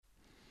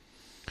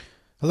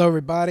Hello,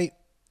 everybody.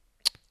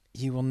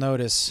 You will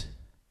notice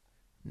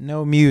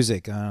no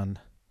music on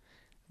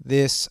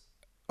this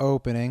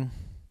opening.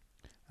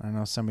 I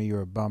know some of you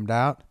are bummed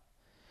out,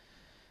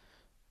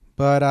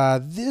 but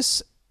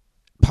this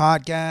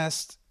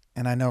podcast,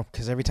 and I know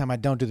because every time I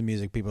don't do the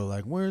music, people are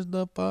like, "Where's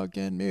the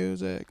fucking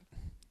music?"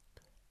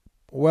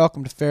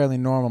 Welcome to Fairly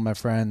Normal, my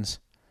friends.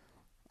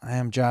 I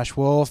am Josh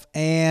Wolf,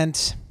 and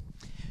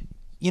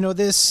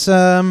this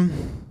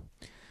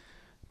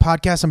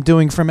podcast I'm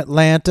doing from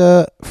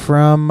Atlanta,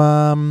 from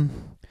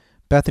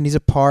Bethany's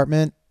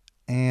apartment,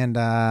 and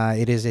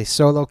it is a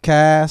solo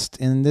cast.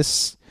 And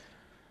this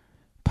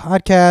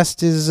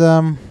podcast is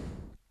I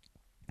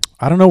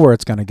don't know where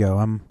it's gonna go.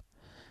 I'm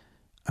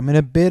in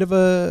a bit of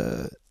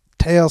a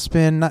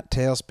tailspin, not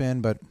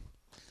tailspin, but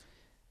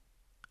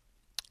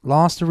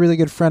lost a really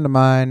good friend of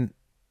mine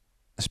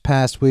this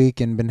past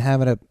week, and been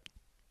having a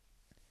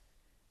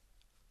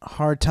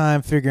hard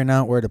time figuring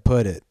out where to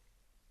put it.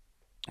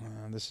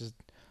 This is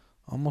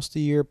almost a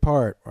year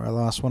apart, where I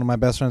lost one of my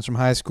best friends from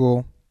high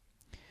school.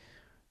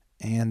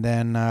 And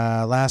then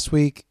last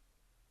week,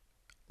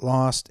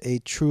 lost a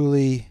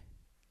truly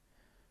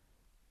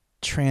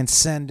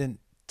transcendent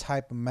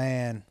type of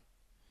man.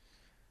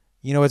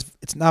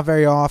 It's not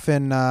very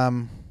often.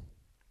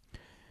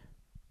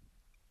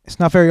 It's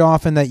not very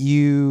often that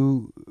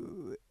you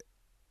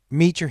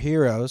meet your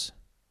heroes,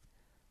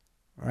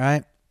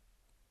 right,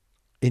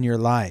 in your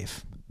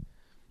life.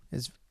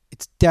 It's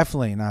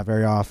definitely not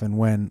very often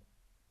when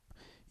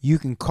you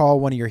can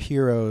call one of your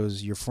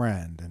heroes your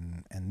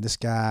friend. And this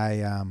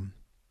guy, I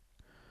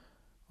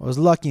was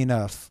lucky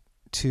enough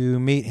to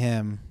meet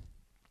him.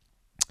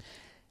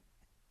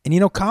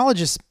 And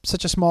college is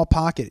such a small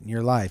pocket in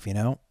your life,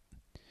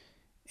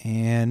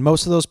 and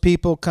most of those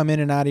people come in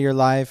and out of your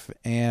life,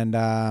 and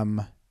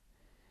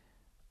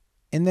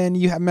then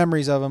you have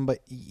memories of them, but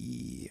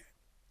they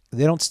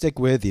don't stick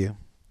with you.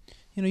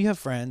 You have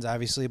friends,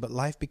 obviously, but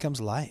life becomes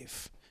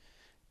life.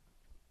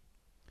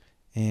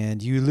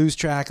 And you lose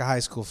track of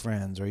high school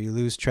friends, or you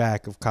lose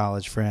track of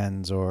college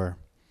friends, or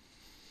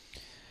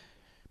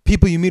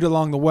people you meet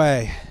along the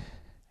way.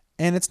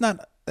 And it's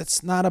not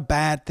a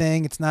bad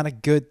thing. It's not a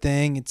good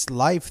thing. It's a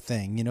life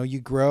thing. You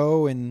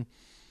grow and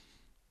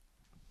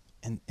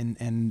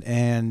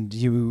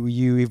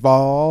you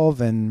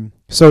evolve, and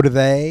so do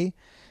they.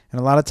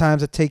 And a lot of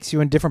times it takes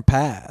you in different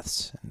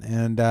paths.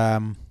 And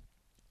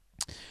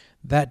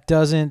that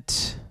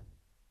doesn't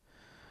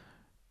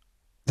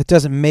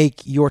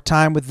make your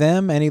time with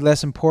them any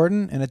less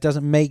important, and it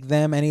doesn't make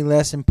them any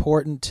less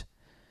important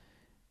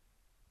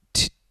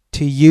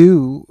to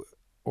you,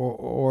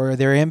 or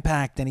their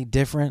impact any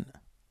different.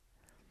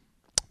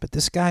 But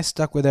this guy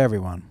stuck with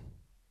everyone,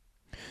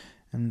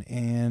 and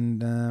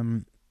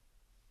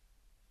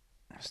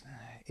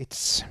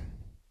it's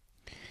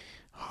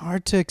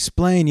hard to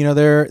explain.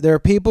 There are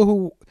people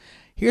who.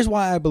 Here's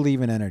why I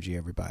believe in energy,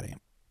 everybody.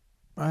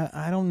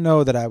 I don't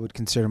know that I would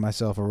consider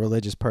myself a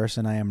religious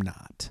person. I am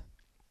not.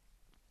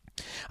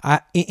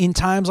 In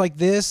times like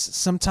this,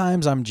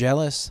 sometimes I'm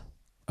jealous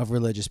of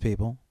religious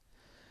people.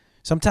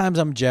 Sometimes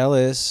I'm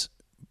jealous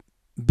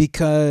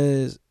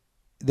because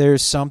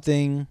there's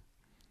something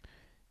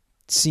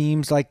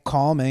seems like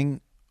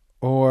calming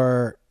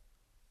or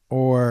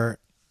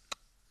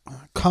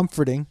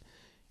comforting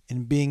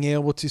in being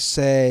able to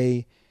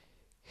say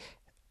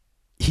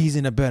he's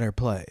in a better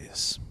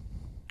place.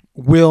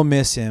 We'll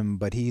miss him,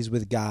 but he's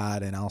with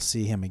God, and I'll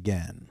see him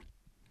again.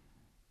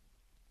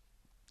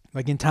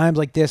 Like in times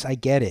like this, I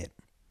get it.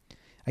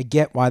 I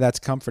get why that's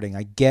comforting.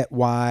 I get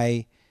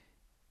why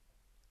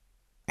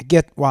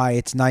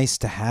it's nice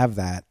to have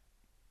that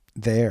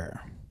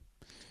there.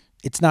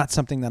 It's not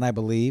something that I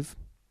believe,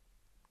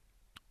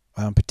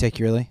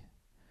 particularly.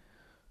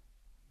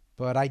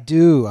 But I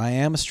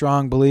am a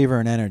strong believer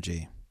in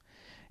energy.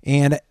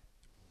 And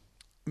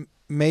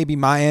maybe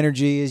my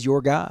energy is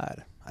your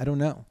God. I don't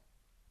know.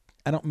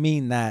 I don't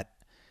mean that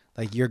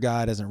like your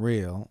God isn't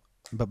real,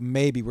 but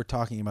maybe we're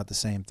talking about the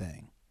same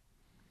thing.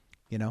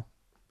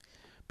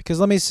 Because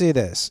let me say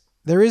this.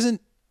 There isn't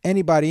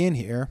anybody in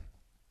here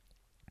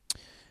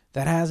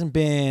that hasn't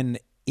been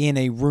in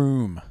a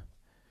room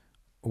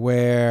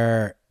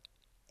where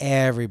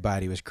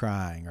everybody was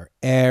crying, or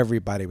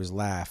everybody was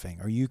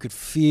laughing, or you could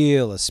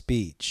feel a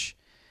speech.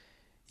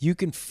 You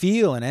can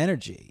feel an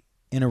energy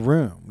in a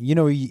room.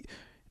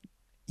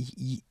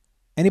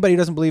 Anybody who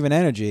doesn't believe in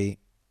energy,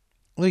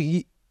 look,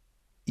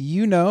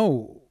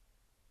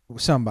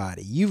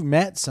 somebody, you've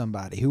met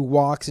somebody who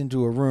walks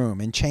into a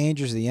room and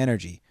changes the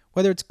energy,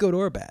 whether it's good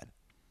or bad.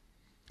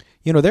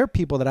 There are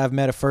people that I've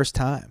met a first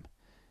time.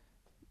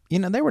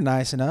 They were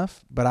nice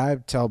enough, but I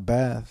tell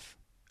Beth,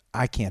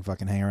 I can't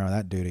fucking hang around with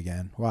that dude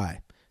again.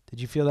 Why?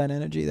 Did you feel that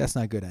energy? That's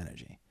not good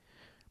energy.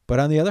 But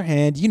on the other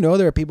hand,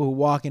 there are people who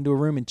walk into a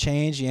room and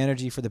change the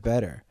energy for the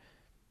better.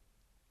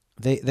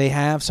 They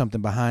have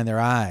something behind their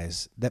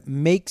eyes that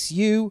makes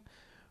you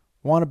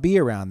want to be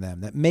around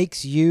them, that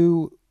makes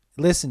you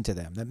listen to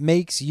them, that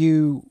makes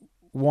you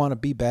want to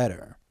be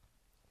better.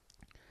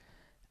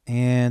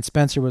 And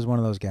Spencer was one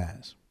of those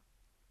guys.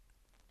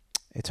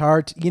 It's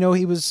hard to,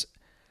 he was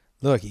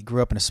Look, he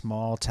grew up in a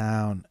small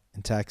town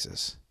in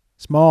Texas.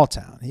 Small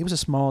town. He was a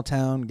small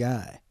town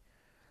guy.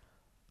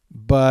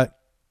 But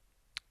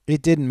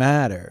it didn't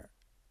matter.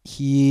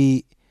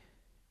 He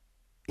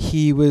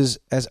was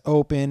as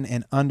open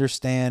and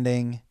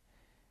understanding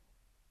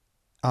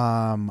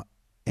and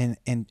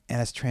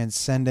as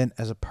transcendent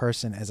as a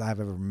person as I've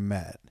ever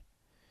met.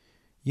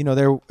 You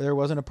know, there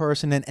wasn't a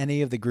person in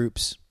any of the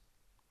groups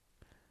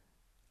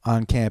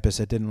on campus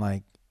that didn't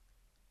like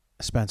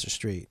Spencer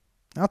Street.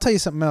 I'll tell you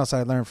something else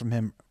I learned from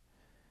him.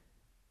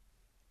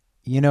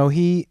 You know,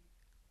 and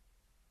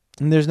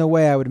there's no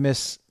way I would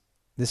miss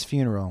this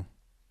funeral.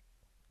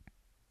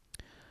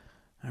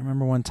 I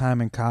remember one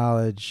time in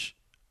college,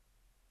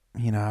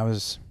 you know,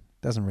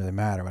 doesn't really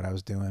matter what I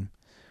was doing,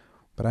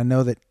 but I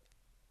know that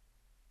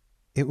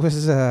it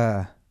was,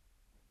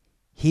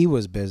 he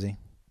was busy.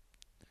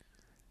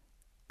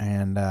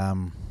 And,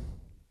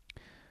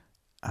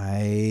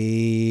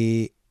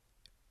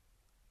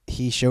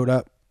 he showed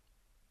up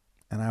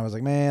and I was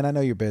like, man, I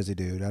know you're busy,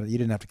 dude. You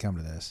didn't have to come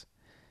to this.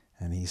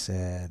 And he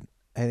said,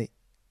 hey,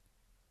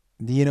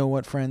 do you know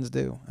what friends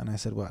do? And I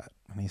said, what?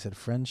 And he said,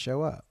 friends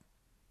show up.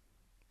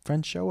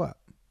 Friends show up.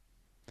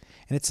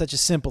 And it's such a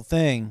simple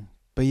thing,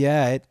 but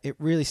yeah, it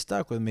really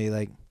stuck with me.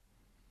 Like,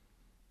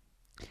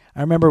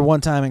 I remember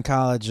one time in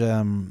college,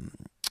 you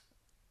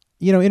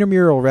know,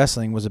 intramural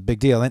wrestling was a big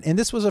deal. And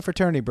this was a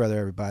fraternity brother,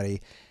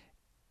 everybody,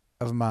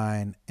 of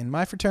mine. And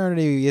my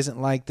fraternity isn't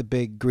like the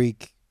big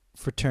Greek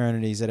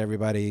fraternities that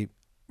everybody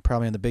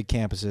probably on the big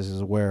campuses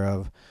is aware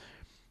of.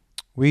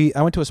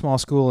 I went to a small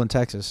school in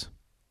Texas,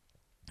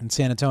 in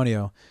San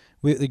Antonio.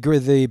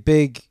 The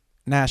big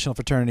national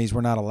fraternities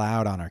were not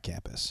allowed on our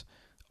campus.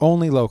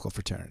 Only local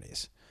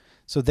fraternities.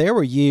 So there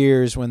were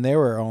years when there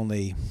were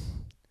only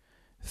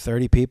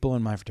 30 people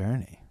in my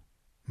fraternity.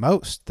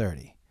 Most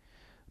 30.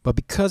 But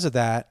because of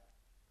that,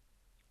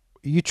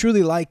 you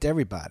truly liked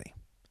everybody.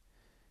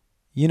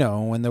 You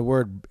know, when the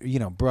word, you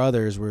know,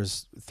 brothers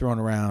was thrown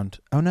around,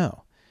 oh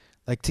no.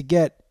 Like, to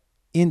get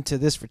into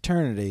this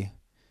fraternity,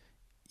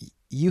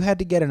 you had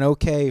to get an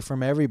okay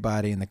from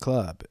everybody in the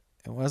club.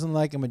 It wasn't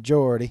like a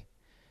majority.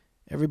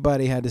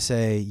 Everybody had to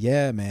say,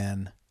 yeah,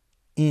 man,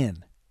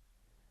 in.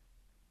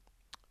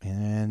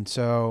 And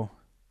so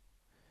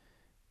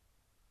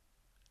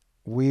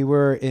we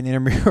were in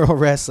intramural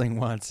wrestling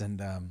once,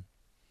 and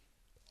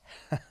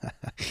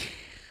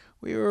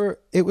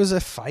it was a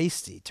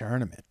feisty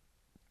tournament.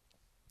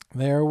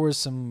 There was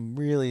some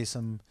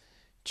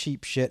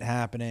cheap shit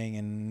happening,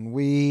 and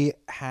we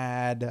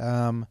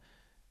didn't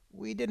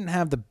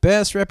have the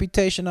best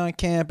reputation on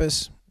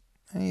campus.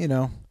 You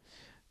know,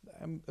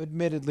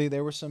 admittedly,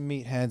 there were some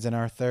meatheads in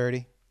our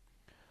 30.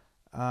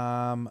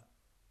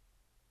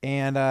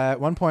 And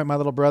at one point, my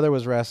little brother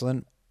was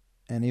wrestling,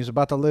 and he was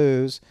about to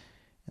lose,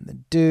 and the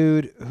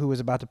dude who was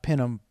about to pin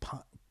him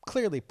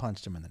clearly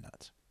punched him in the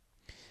nuts.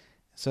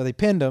 So they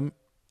pinned him,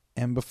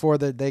 and before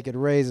they could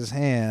raise his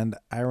hand,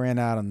 I ran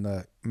out on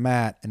the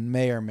mat and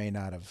may or may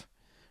not have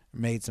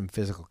made some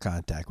physical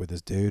contact with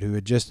this dude who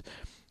had just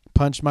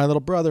punched my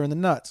little brother in the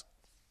nuts.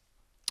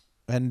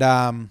 And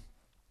I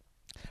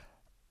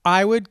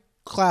would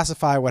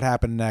classify what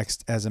happened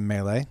next as a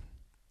melee.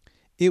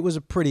 It was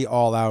a pretty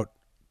all-out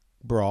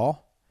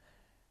brawl.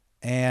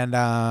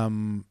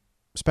 And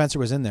Spencer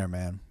was in there,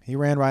 man. He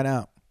ran right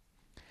out.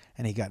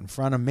 And he got in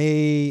front of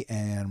me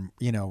and,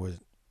 you know, was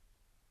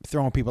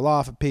throwing people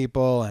off of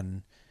people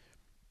and,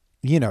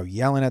 you know,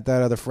 yelling at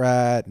that other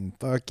frat and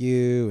fuck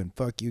you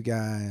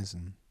guys.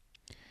 And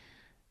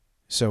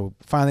so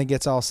finally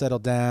gets all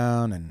settled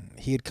down, and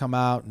he had come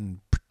out and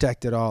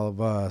protected all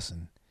of us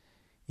and,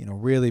 you know,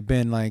 really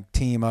been like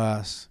team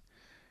us.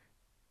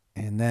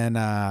 And then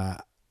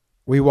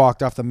we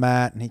walked off the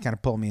mat, and he kind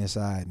of pulled me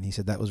aside, and he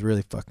said that was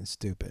really fucking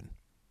stupid.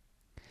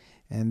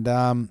 And,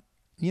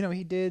 you know,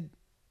 he did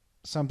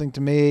something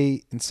to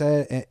me and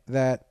said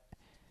that,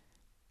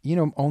 you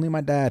know, only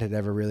my dad had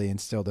ever really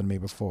instilled in me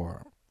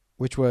before,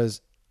 which was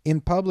in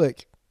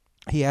public,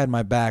 he had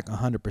my back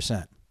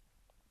 100%.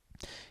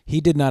 He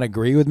did not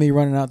agree with me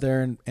running out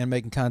there and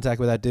making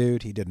contact with that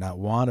dude. He did not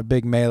want a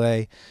big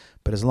melee,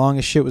 but as long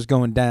as shit was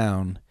going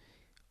down,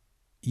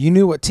 you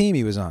knew what team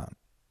he was on.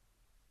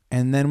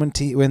 And then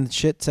when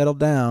shit settled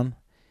down,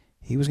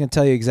 he was going to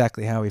tell you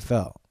exactly how he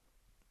felt.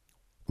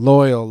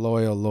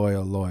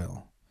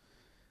 Loyal.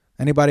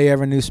 Anybody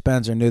ever knew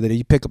Spencer knew that if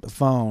you pick up the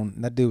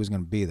phone, that dude was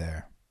going to be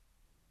there.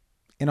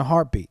 In a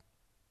heartbeat.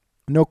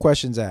 No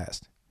questions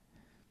asked.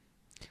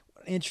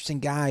 What an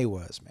interesting guy he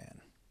was, man.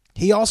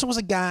 He also was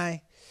a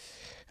guy,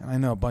 and I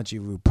know a bunch of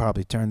you would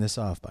probably turn this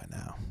off by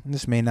now.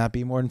 This may not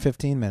be more than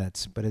 15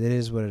 minutes, but it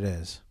is what it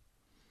is.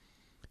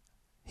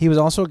 He was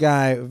also a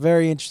guy,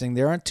 very interesting.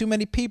 There aren't too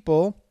many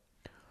people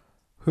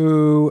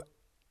who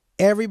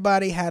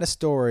everybody had a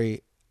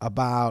story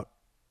about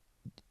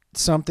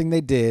something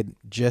they did,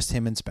 just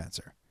him and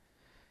Spencer.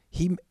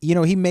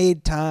 He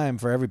made time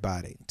for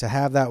everybody to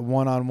have that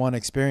one-on-one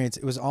experience.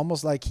 It was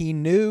almost like he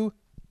knew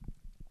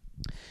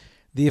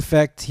the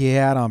effect he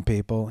had on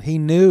people. He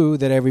knew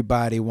that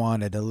everybody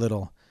wanted a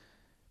little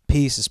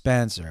piece of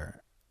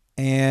Spencer.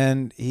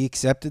 And he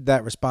accepted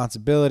that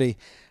responsibility.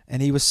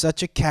 And he was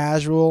such a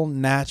casual,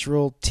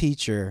 natural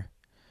teacher.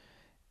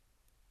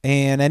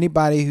 And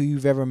anybody who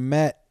you've ever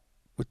met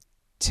would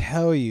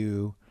tell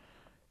you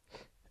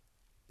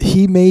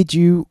he made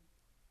you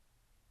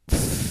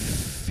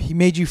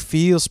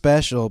feel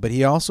special, but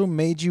he also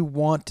made you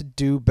want to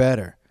do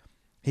better.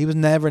 He was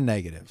never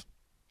negative.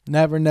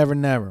 Never, never,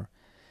 never.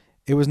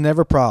 It was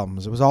never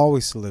problems. It was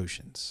always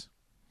solutions.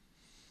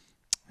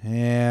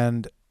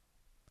 And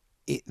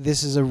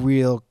this is a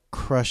real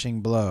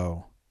crushing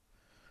blow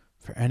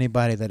for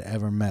anybody that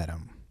ever met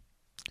him.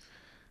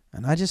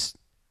 And I just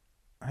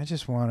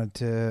wanted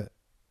to,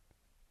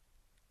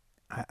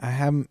 I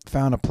haven't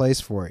found a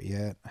place for it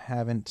yet. I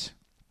haven't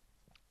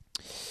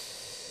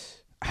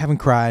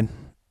cried.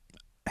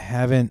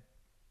 I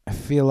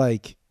feel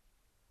like,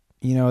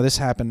 this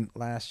happened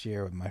last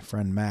year with my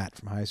friend Matt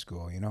from high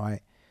school. I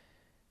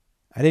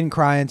didn't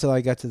cry until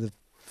I got to the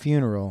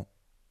funeral.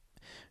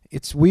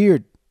 It's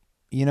weird.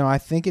 I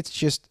think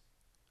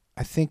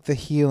the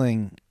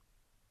healing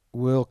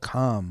will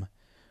come,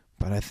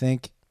 but I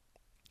think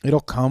it'll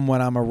come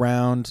when I'm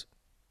around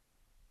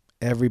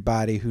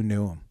everybody who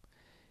knew him.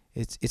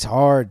 It's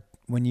hard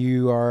when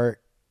you are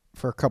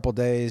for a couple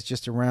days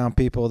just around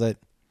people that,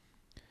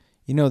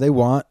 they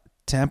want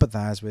to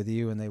empathize with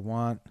you, and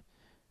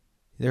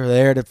they're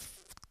there to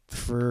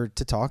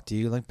talk to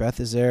you. Like Beth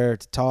is there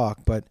to talk,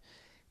 but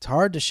it's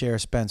hard to share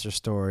Spencer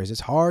stories.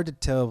 It's hard to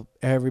tell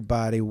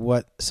everybody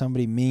what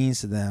somebody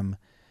means to them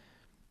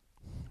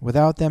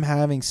without them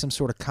having some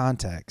sort of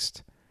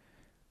context.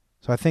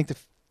 So I think the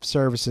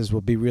services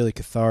will be really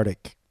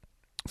cathartic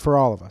for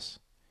all of us.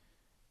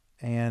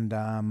 And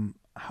I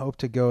hope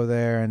to go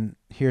there and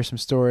hear some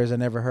stories I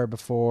never heard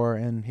before,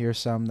 and hear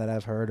some that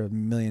I've heard a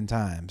million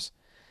times.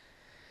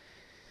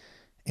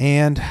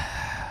 And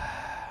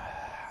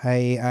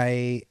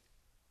I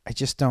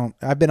just don't.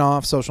 I've been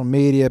off social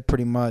media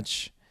pretty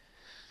much,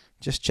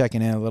 just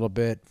checking in a little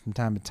bit from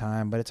time to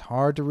time, but it's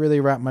hard to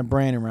really wrap my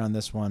brain around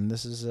this one.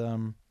 This is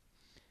one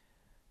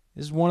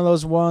of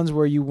those ones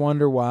where you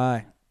wonder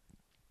why.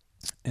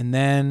 And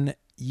then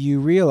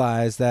you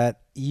realize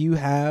that you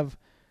have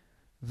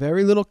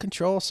very little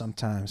control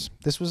sometimes.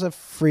 This was a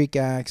freak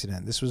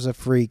accident. This was a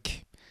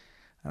freak.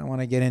 I don't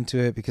want to get into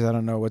it because I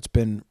don't know what's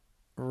been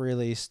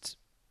released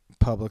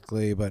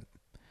publicly, but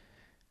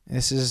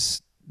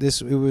it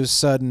was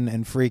sudden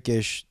and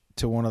freakish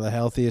to one of the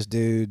healthiest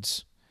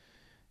dudes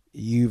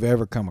you've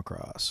ever come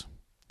across.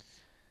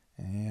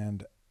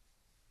 And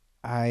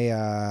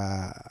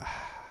I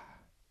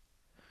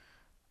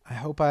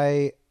hope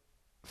I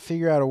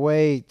figure out a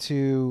way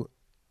to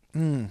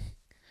find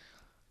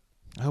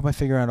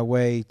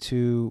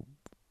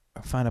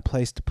a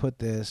place to put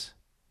this,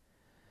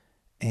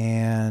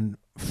 and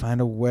find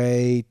a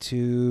way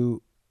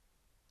to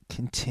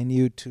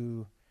continue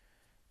to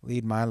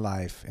lead my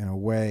life in a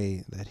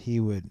way that he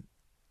would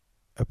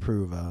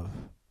approve of.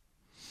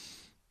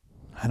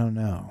 I don't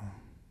know.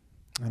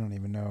 I don't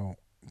even know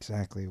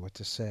exactly what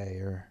to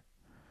say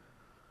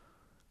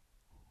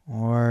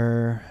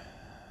or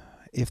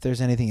if there's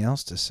anything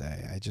else to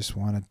say. I just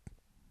want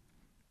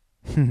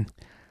to...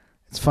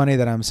 It's funny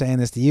that I'm saying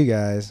this to you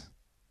guys.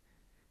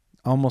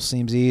 It almost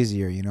seems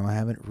easier, I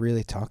haven't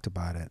really talked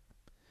about it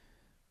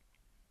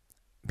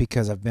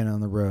because I've been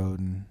on the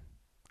road and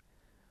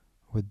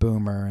with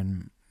Boomer,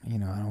 and I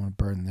don't want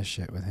to burden this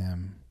shit with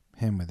him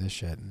with this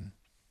shit, and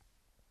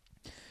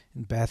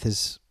Beth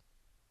is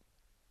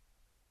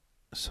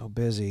so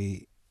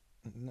busy.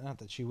 Not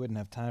that she wouldn't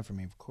have time for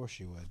me, of course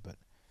she would, but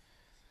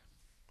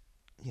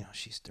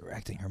she's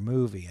directing her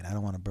movie, and I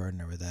don't want to burden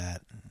her with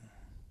that.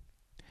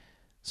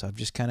 So I've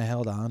just kind of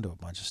held on to a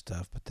bunch of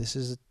stuff. But this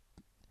is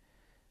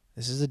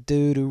a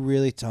dude who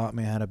really taught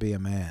me how to be a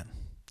man.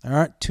 There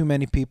aren't too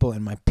many people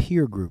in my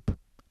peer group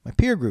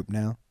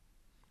now,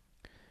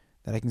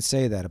 that I can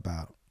say that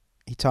about.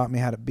 He taught me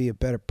how to be a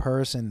better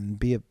person and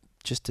be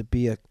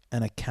an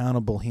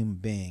accountable human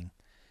being.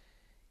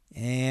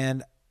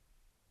 And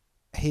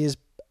his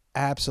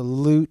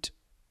absolute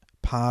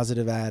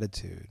positive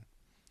attitude,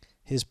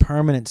 his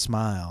permanent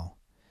smile,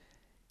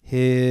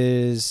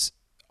 his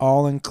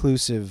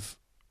all-inclusive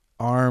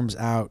arms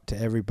out to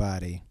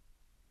everybody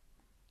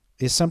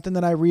is something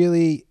that I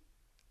really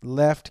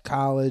left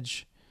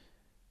college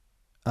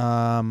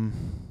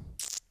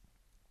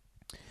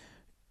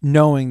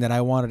knowing that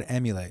I wanted to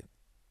emulate.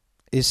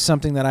 Is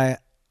something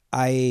that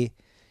I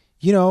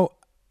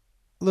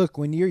look,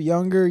 when you're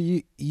younger,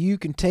 you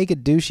can take a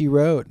douchey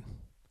road.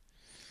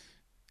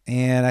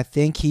 And I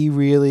think he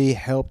really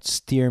helped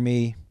steer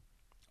me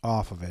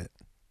off of it.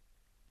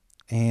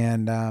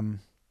 And I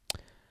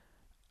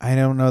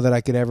don't know that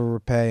I could ever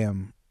repay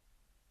him.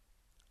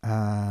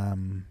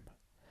 And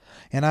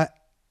I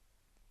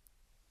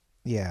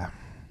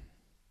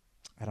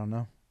don't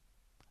know.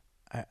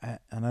 I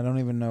don't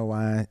even know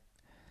why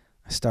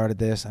I started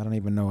this. I don't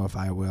even know if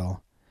I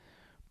will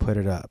put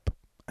it up.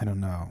 I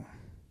don't know.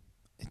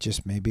 It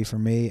just may be for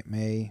me. It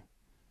may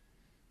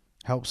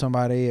help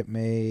somebody.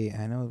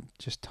 I know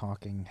just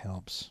talking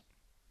helps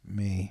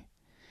me.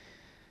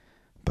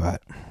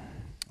 But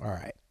All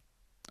right.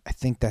 I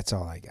think that's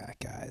all I got,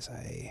 guys.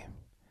 I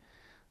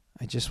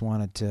just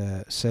wanted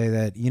to say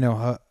that,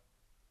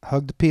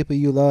 hug the people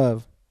you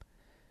love.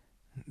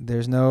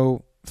 There's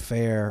no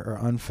fair or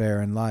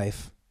unfair in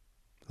life.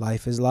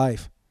 Life is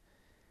life.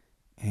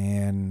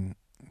 And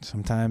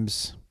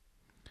sometimes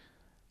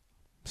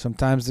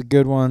the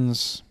good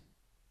ones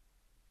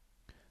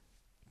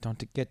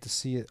don't get to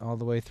see it all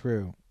the way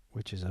through,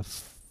 which is a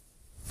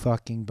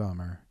fucking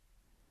bummer.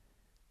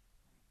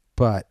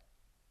 But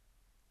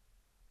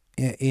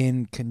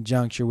in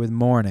conjunction with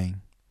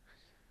mourning,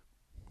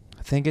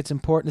 I think it's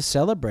important to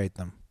celebrate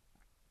them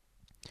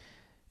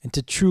and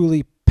to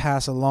truly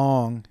pass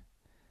along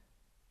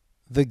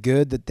the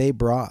good that they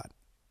brought.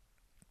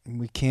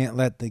 We can't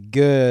let the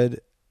good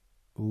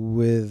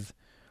with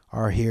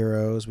our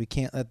heroes. We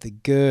can't let the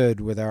good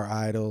with our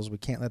idols. We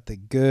can't let the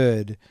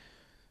good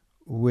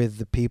with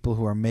the people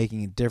who are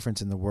making a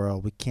difference in the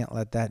world. We can't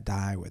let that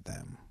die with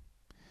them.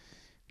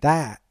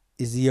 That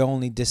is the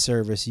only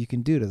disservice you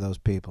can do to those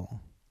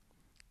people.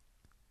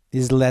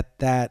 Is let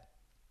the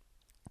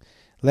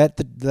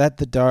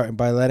dark,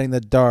 by letting the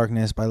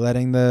darkness, by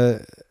letting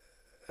the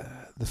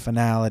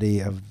finality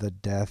of the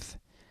death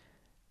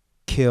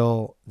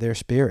kill their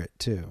spirit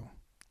too.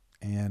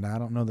 And I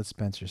don't know that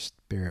Spencer's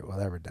spirit will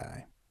ever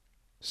die.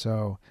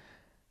 So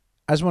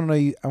I just want to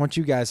know I want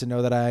you guys to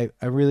know that I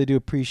really do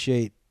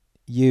appreciate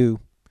you.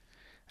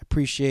 I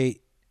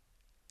appreciate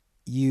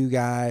you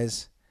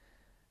guys.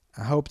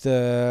 I hope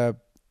the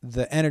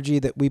energy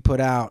that we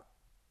put out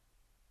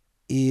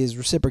is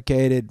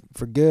reciprocated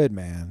for good,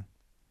 man.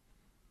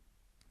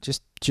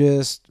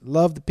 Just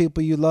love the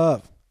people you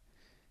love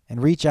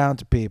and reach out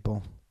to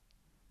people.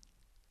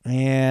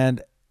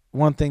 And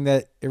one thing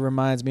that it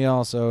reminds me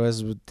also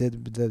is with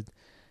the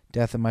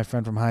death of my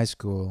friend from high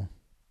school.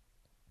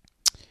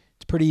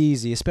 It's pretty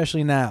easy,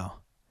 especially now,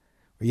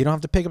 where you don't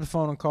have to pick up the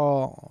phone and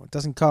call. It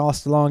doesn't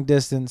cost a long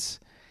distance.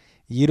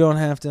 You don't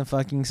have to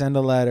fucking send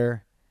a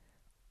letter.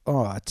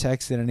 A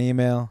text and an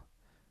email.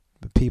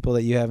 But people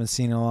that you haven't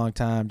seen in a long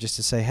time, just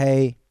to say,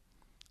 hey,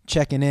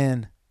 checking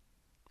in,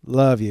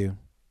 love you.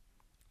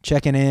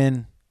 Checking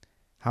in,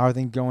 how are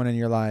things going in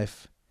your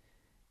life?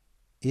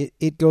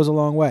 It goes a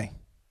long way.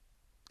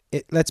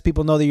 It lets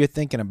people know that you're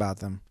thinking about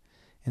them.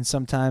 And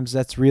sometimes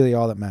that's really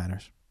all that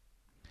matters.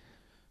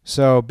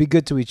 So be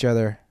good to each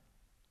other.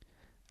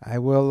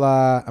 I'm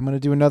going to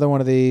do another one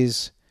of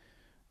these,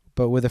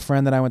 but with a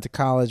friend that I went to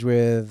college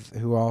with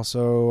who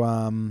also,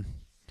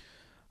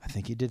 I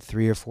think he did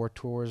 3 or 4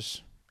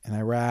 tours in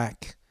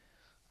Iraq.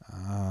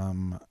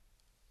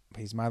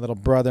 He's my little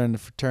brother in the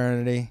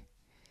fraternity.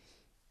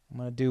 I'm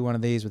going to do one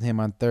of these with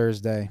him on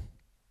Thursday.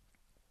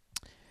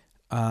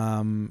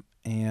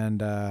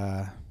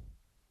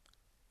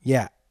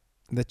 Yeah,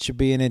 that should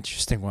be an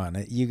interesting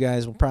one. You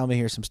guys will probably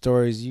hear some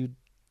stories you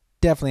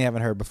definitely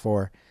haven't heard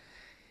before.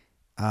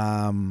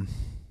 And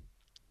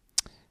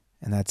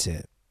that's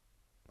it.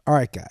 All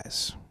right,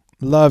 guys.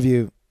 Love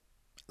you.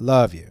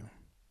 Love you.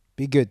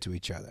 Be good to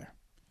each other.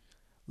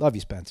 Love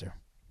you, Spencer.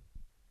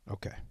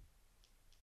 Okay.